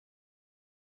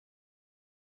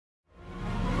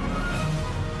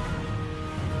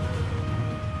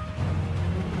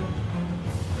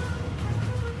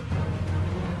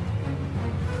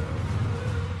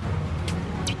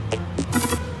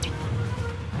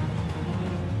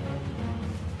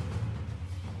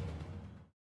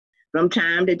From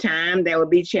time to time, there will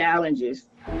be challenges.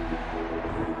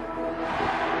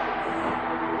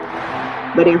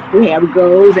 But if we have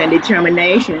goals and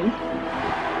determination,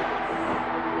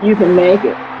 you can make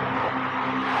it.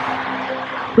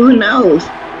 Who knows?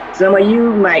 Some of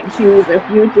you might choose a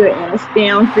future in a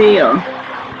STEM field.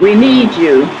 We need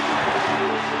you.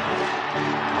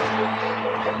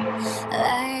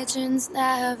 Legends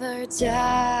never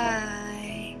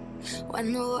die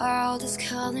when the world is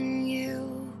calling you.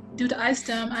 Due to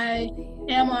iSTEM, I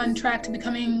am on track to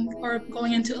becoming or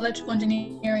going into electrical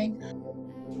engineering.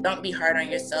 Don't be hard on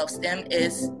yourself. STEM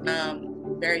is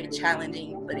very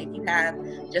challenging, but if you have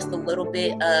just a little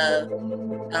bit of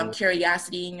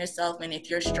curiosity in yourself, and if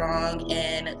you're strong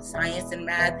in science and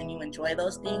math and you enjoy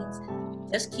those things,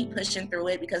 just keep pushing through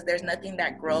it, because there's nothing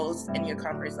that grows in your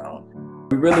comfort zone.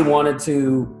 We really wanted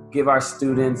to give our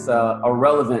students a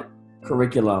relevant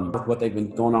curriculum. What they've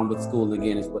been going on with school,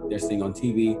 again, is what they're seeing on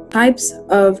TV. Types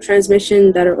of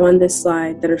transmission that are on this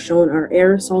slide that are shown are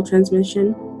aerosol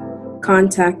transmission,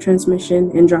 contact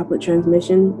transmission, and droplet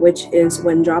transmission, which is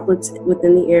when droplets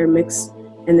within the air mix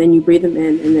and then you breathe them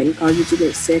in and then cause you to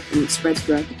get sick and it spreads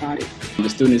throughout the body. The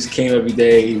students came every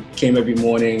day, came every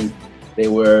morning. They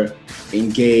were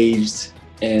engaged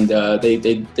and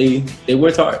they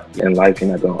worked hard. In life,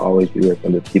 you're not going to always be with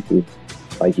other people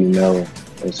like you know.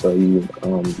 And so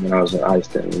when I was in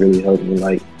iSTEM, it really helped me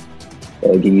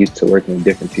get used to working with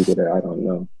different people that I don't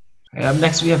know. Right, up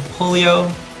next we have Polio,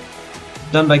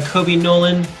 done by Kobe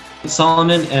Nolan,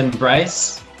 Solomon, and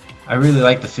Bryce. I really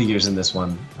like the figures in this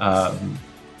one.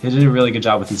 They did a really good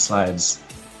job with these slides.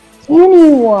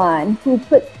 Anyone who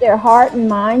puts their heart and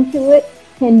mind to it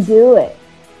can do it.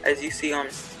 As you see on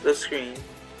the screen,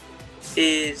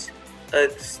 is a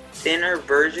thinner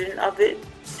version of it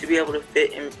to be able to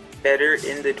fit in better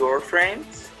in the door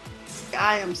frames.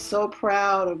 I am so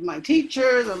proud of my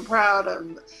teachers. I'm proud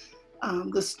of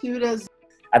the students.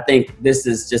 I think this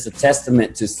is just a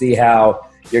testament to see how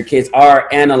your kids are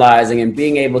analyzing and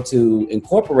being able to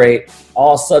incorporate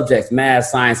all subjects, math,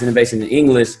 science, innovation, and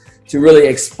English, to really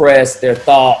express their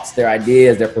thoughts, their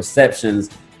ideas, their perceptions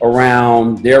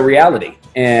around their reality.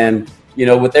 And, you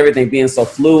know, with everything being so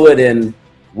fluid and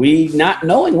we not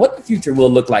knowing what the future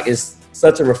will look like, it's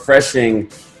such a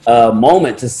refreshing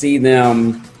moment to see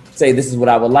them say, this is what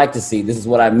I would like to see, this is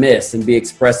what I miss, and be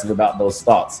expressive about those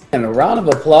thoughts. And a round of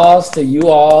applause to you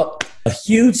all. A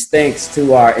huge thanks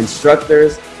to our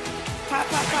instructors.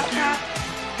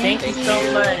 Thank you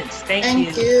so much.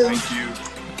 Thank you.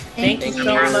 Thank you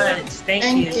so much.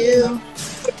 Thank you.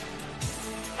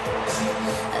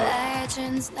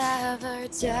 Legends never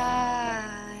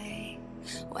die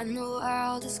when the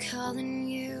world is calling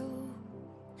you.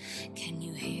 Can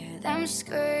you hear them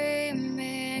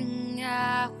screaming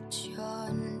out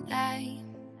your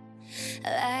name?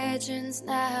 Legends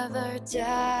never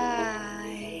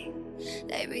die.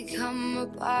 They become a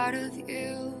part of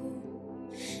you.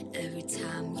 Every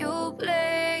time you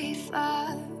play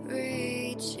far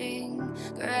reaching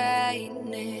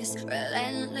greatness,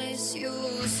 relentless, you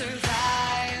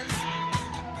survive.